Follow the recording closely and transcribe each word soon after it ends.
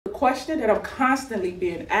question that I'm constantly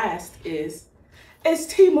being asked is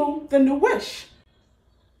Temu the new wish?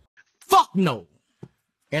 Fuck no.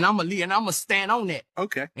 And I'ma stand on that.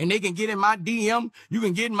 Okay. And they can get in my DM. You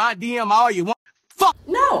can get in my DM all you want. Fuck.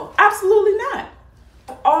 No, absolutely not.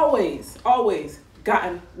 I've always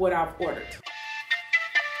gotten what I've ordered.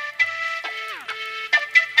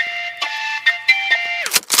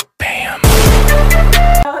 Bam.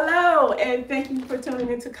 Hello, and thank you for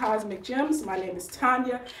tuning into Cosmic Gems. My name is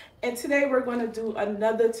Tanya, and today we're going to do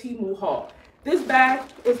another Temu haul. This bag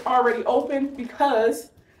is already open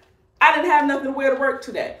because I didn't have nothing to wear to work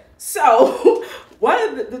today. So one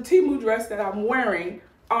of the Temu dress that I'm wearing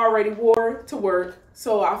I already wore to work.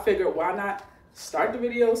 So I figured, why not start the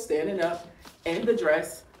video standing up in the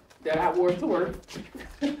dress that I wore to work.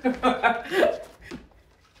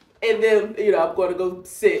 And then, you know, I'm going to go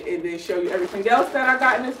sit and then show you everything else that I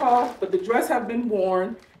got in this haul. But the dress have been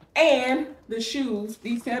worn, and the shoes,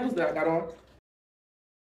 these sandals that I got on,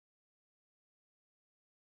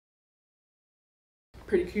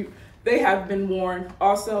 pretty cute. They have been worn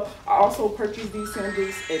also. I also purchased these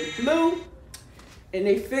sandals in blue, and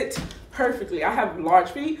they fit perfectly. I have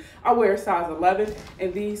large feet. I wear a size 11,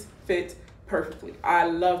 and these fit perfectly. I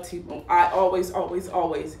love Temu. I always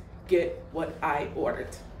get what I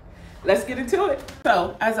ordered. Let's get into it.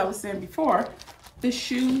 So, as I was saying before, the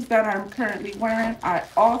shoes that I'm currently wearing, I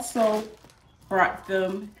also brought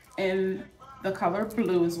them in the color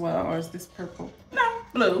blue as well. Or is this purple? No,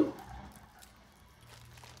 blue.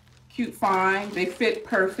 Cute find. They fit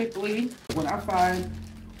perfectly. When I find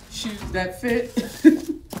shoes that fit,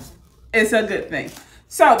 it's a good thing.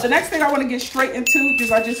 So, the next thing I want to get straight into,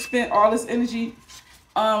 because I just spent all this energy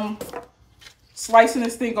slicing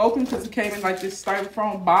this thing open because it came in like this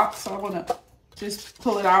styrofoam box. So I want to just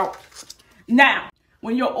pull it out. Now,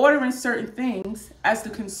 when you're ordering certain things as the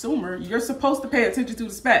consumer, you're supposed to pay attention to the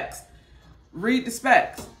specs. Read the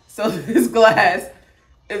specs. So this glass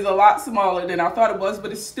is a lot smaller than I thought it was,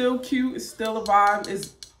 but it's still cute. It's still a vibe.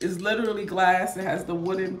 It's literally glass. It has the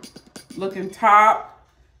wooden looking top.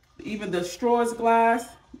 Even the straw is glass.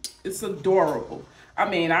 It's adorable. I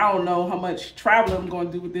mean, I don't know how much traveling I'm going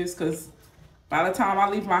to do with this because by the time I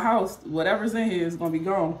leave my house, whatever's in here is going to be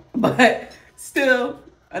gone. But still,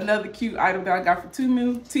 another cute item that I got from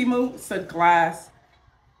Temu. It's a glass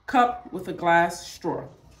cup with a glass straw.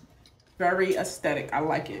 Very aesthetic. I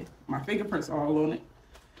like it. My fingerprints are all on it.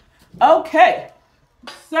 Okay,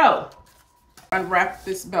 so unwrap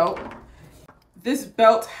this belt. This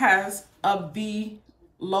belt has a V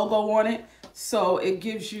logo on it, so it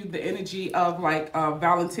gives you the energy of like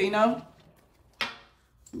Valentino.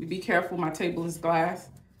 Be careful, my table is glass.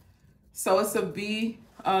 So it's a V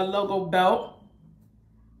logo belt.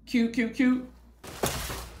 Cute. Let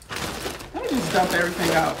me just dump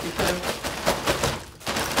everything out because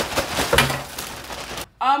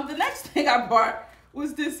the next thing I bought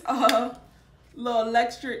was this little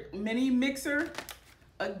electric mini mixer.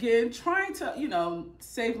 Again, trying to, you know,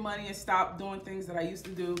 save money and stop doing things that I used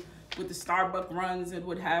to do with the Starbucks runs and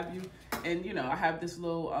what have you. And you know, I have this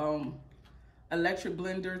little electric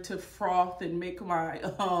blender to froth and make my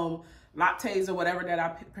lattes or whatever that I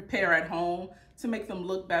prepare at home to make them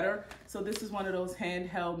look better. So this is one of those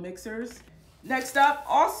handheld mixers. Next up,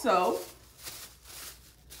 also,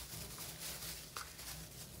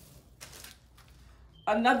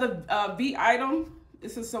 another V item.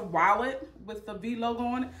 This is a wallet with the V logo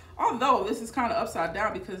on it. Although this is kind of upside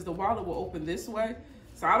down because the wallet will open this way.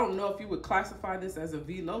 So I don't know if you would classify this as a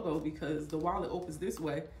V logo because the wallet opens this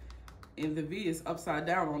way and the V is upside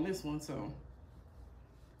down on this one. So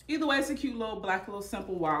either way, it's a cute little black, little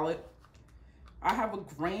simple wallet. I have a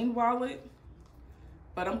green wallet,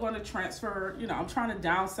 but I'm going to transfer, you know, I'm trying to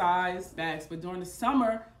downsize bags, but during the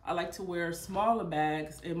summer, I like to wear smaller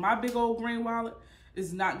bags, and my big old green wallet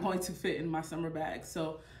is not going to fit in my summer bag.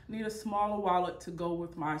 So I need a smaller wallet to go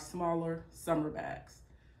with my smaller summer bags.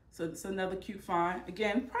 So it's another cute find.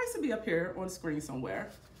 Again, price will be up here on the screen somewhere.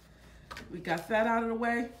 We got that out of the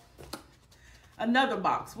way. Another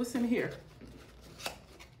box. What's in here?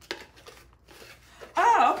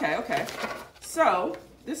 Oh, okay. So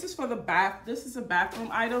this is for the bath. This is a bathroom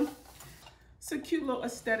item. It's a cute little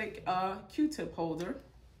aesthetic Q-tip holder.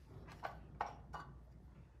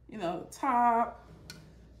 You know, top.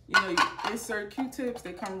 You know, you insert Q-tips.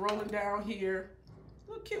 They come rolling down here.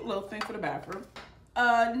 Little cute little thing for the bathroom.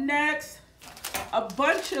 Next, a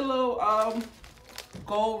bunch of little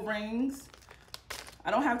gold rings. I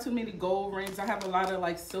don't have too many gold rings. I have a lot of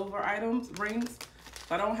like silver rings,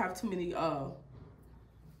 but I don't have too many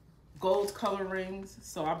gold color rings.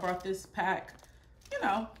 So I brought this pack, you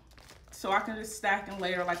know, so I can just stack and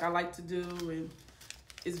layer like I like to do and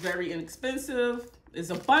It's very inexpensive.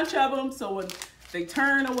 There's a bunch of them, so when they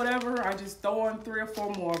turn or whatever, I just throw on 3 or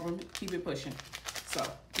 4 more of them, keep it pushing. So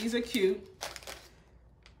these are cute.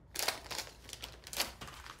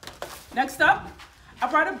 Next up, I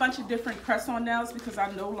brought a bunch of different press-on nails because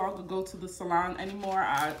I no longer go to the salon anymore.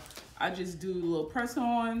 I just do little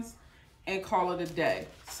press-ons and call it a day.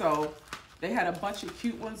 So they had a bunch of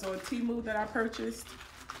cute ones on Temu that I purchased.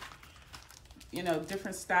 You know,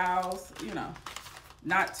 different styles, you know,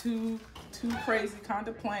 not too crazy, kind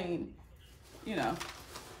of plain, you know.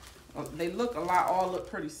 They look all look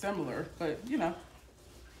pretty similar, but you know,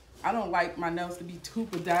 I don't like my nails to be too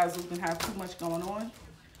bedazzled and have too much going on.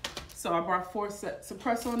 So I brought 4 sets of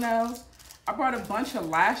press-on nails. I brought a bunch of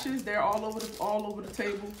lashes. They're all over the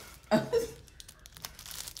table.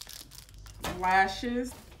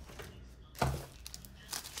 Lashes.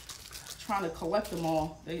 Trying to collect them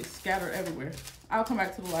all. They scattered everywhere. I'll come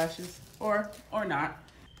back to the lashes, or not.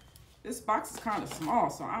 This box is kind of small,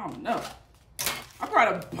 so I don't know. I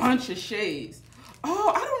brought a bunch of shades.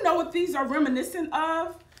 Oh, I don't know what these are reminiscent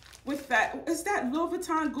of. With that, is that Louis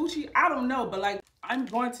Vuitton, Gucci? I don't know, but like, I'm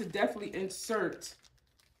going to definitely insert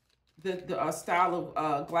the style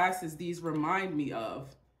of glasses these remind me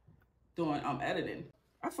of doing editing.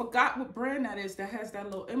 I forgot what brand that is that has that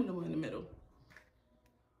little emblem in the middle.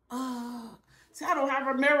 See, I don't have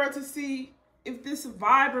a mirror to see if this is a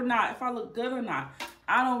vibe or not, if I look good or not.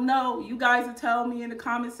 I don't know. You guys will tell me in the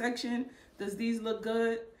comment section, does these look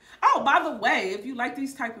good? Oh, by the way, if you like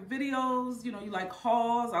these type of videos, you know, you like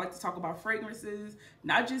hauls, I like to talk about fragrances,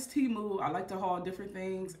 not just Temu. I like to haul different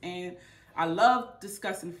things, and I love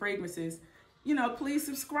discussing fragrances. You know, please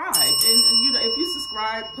subscribe. And you know, if you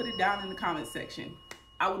subscribe, put it down in the comment section.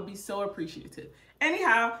 I would be so appreciative.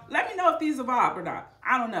 Anyhow, let me know if these are vibe or not.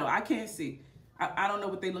 I don't know. I can't see. I don't know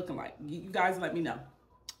what they looking like. You guys let me know.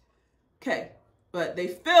 Okay, but they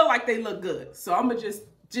feel like they look good. So I'm gonna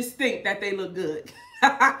just think that they look good.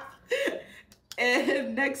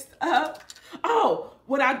 And next up, oh,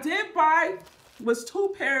 what I did buy was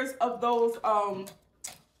 2 pairs of those,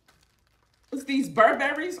 what's these,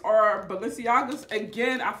 Burberry's or Balenciagas.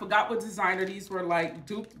 Again, I forgot what designer these were, like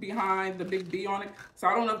duped behind the big B on it. So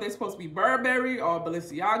I don't know if they're supposed to be Burberry or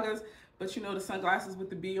Balenciagas, but you know, the sunglasses with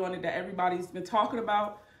the B on it that everybody's been talking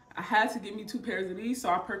about. I had to get me 2 pairs of these, so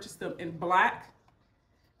I purchased them in black.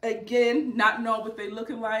 Again, not knowing what they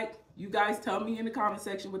looking like. You guys tell me in the comment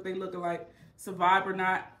section what they looking like. Survive or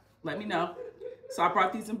not, let me know. So I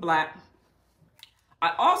brought these in black.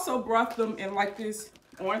 I also brought them in like this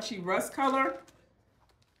orangey rust color.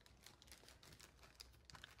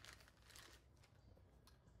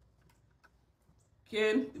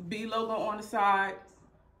 Again, the B logo on the side.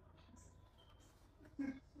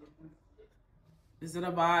 Is it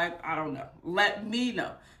a vibe? I don't know. Let me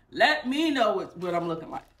know. Let me know what I'm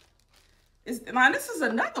looking like. Now, this is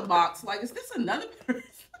another box. Like, is this another person?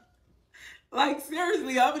 Like,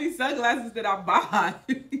 seriously, how many sunglasses did I buy?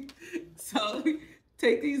 So,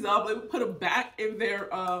 take these off and put them back in their,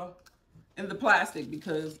 in the plastic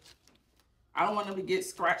because I don't want them to get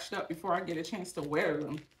scratched up before I get a chance to wear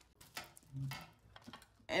them.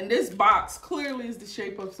 And this box clearly is the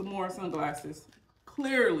shape of some more sunglasses.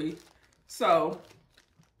 Clearly. So,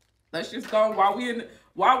 let's just go while we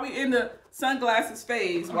in the sunglasses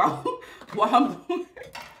phase, while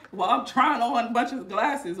I'm trying on a bunch of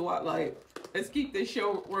glasses, let's keep this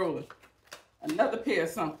show rolling. Another pair of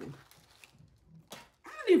something. I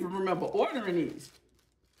don't even remember ordering these.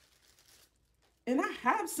 And I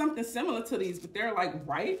have something similar to these, but they're like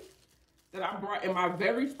white that I brought in my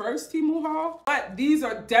very first Temu haul. But these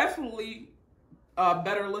are definitely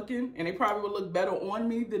better looking, and they probably would look better on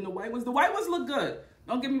me than the white ones. The white ones look good.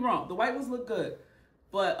 Don't get me wrong. The white ones look good.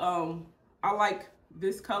 But I like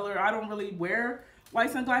this color. I don't really wear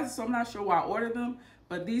white sunglasses, so I'm not sure why I ordered them.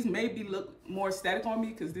 But these maybe look more aesthetic on me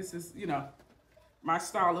because this is, you know, my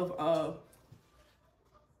style of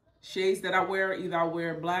shades that I wear. Either I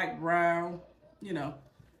wear black, brown, you know.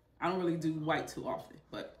 I don't really do white too often.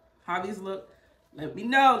 But how these look, let me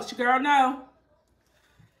know. Let your girl know.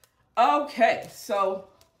 Okay, so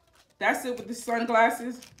that's it with the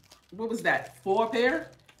sunglasses. What was that? 4 pair?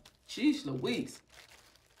 Jeez Louise.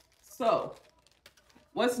 So,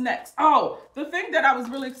 what's next? Oh, the thing that I was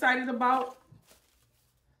really excited about.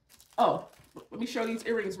 Oh, let me show these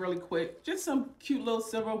earrings really quick. Just some cute little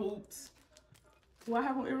silver hoops. Do I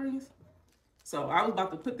have on earrings? So, I was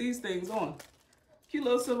about to put these things on. Cute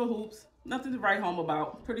little silver hoops. Nothing to write home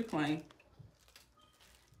about. Pretty plain.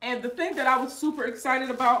 And the thing that I was super excited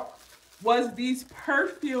about was these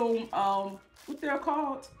perfume, what they're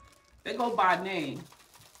called? They go by name.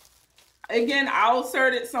 Again, I'll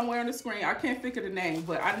insert it somewhere on the screen. I can't think of the name,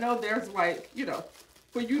 but I know there's like, you know,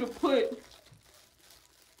 for you to put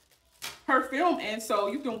perfume in so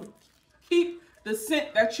you can keep the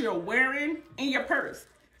scent that you're wearing in your purse.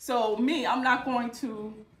 So me, I'm not going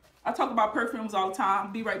to, I talk about perfumes all the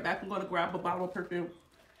time. Be right back. I'm going to grab a bottle of perfume.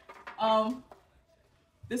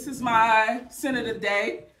 This is my scent of the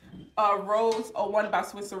day, Rose 01 by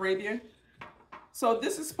Swiss Arabian. So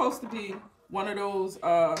this is supposed to be one of those,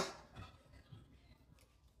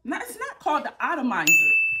 it's not called the atomizer,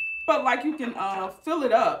 but like you can fill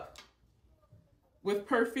it up with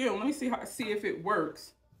perfume. Let me see if it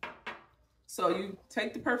works. So you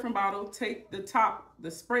take the perfume bottle, take the top, the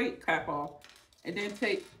spray cap off, and then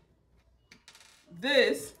take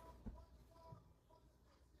this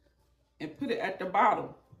and put it at the bottom.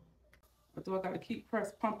 But do I gotta keep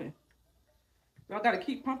pumping? Do I gotta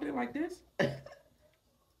keep pumping it like this?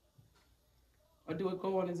 Or do it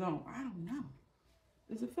go on its own? I don't know.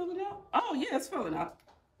 Is it filling up? Oh yeah, it's filling up.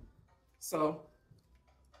 So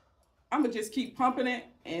I'm gonna just keep pumping it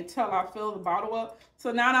until I fill the bottle up.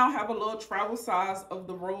 So now I'll have a little travel size of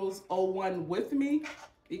the Rose 01 with me,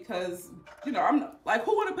 because, you know, I'm like,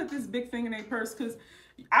 who wanna put this big thing in their purse? Because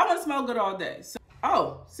I wanna smell good all day. So,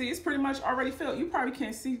 oh, see, it's pretty much already filled. You probably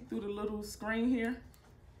can't see through the little screen here.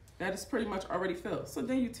 That is pretty much already filled. So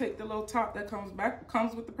then you take the little top that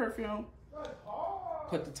comes with the perfume,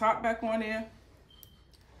 put the top back on there,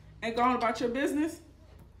 and go on about your business.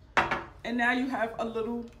 And now you have a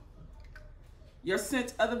little, your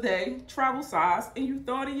scent of the day, travel size, and you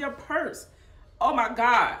throw it in your purse. Oh my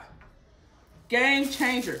God, game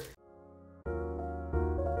changer.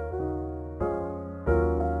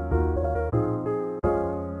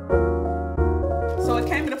 So it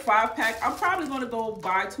came in a 5-pack. I'm probably gonna go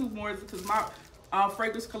buy 2 more because my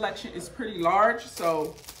fragrance collection is pretty large.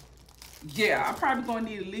 So yeah, I'm probably gonna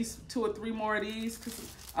need at least 2 or 3 more of these, because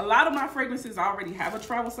a lot of my fragrances I already have a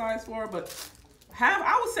travel size for, but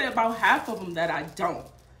I would say about half of them that I don't.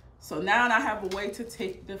 So now I have a way to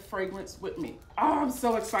take the fragrance with me. Oh, I'm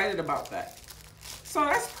so excited about that. So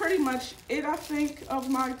that's pretty much it, I think, of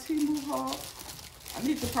my Temu haul. I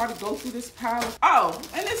need to probably go through this palette. Oh,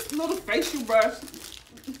 and this little facial brush.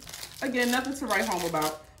 Again, nothing to write home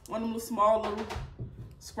about. One of them small little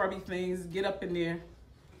scrubby things. Get up in there,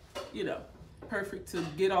 you know, perfect to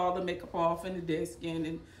get all the makeup off and the dead skin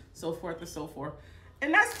and so forth and so forth.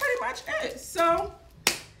 And that's pretty much it. So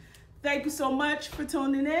thank you so much for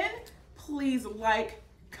tuning in. Please like,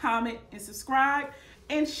 comment, and subscribe,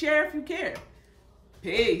 and share if you care.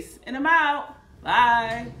 Peace, and I'm out.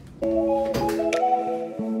 Bye.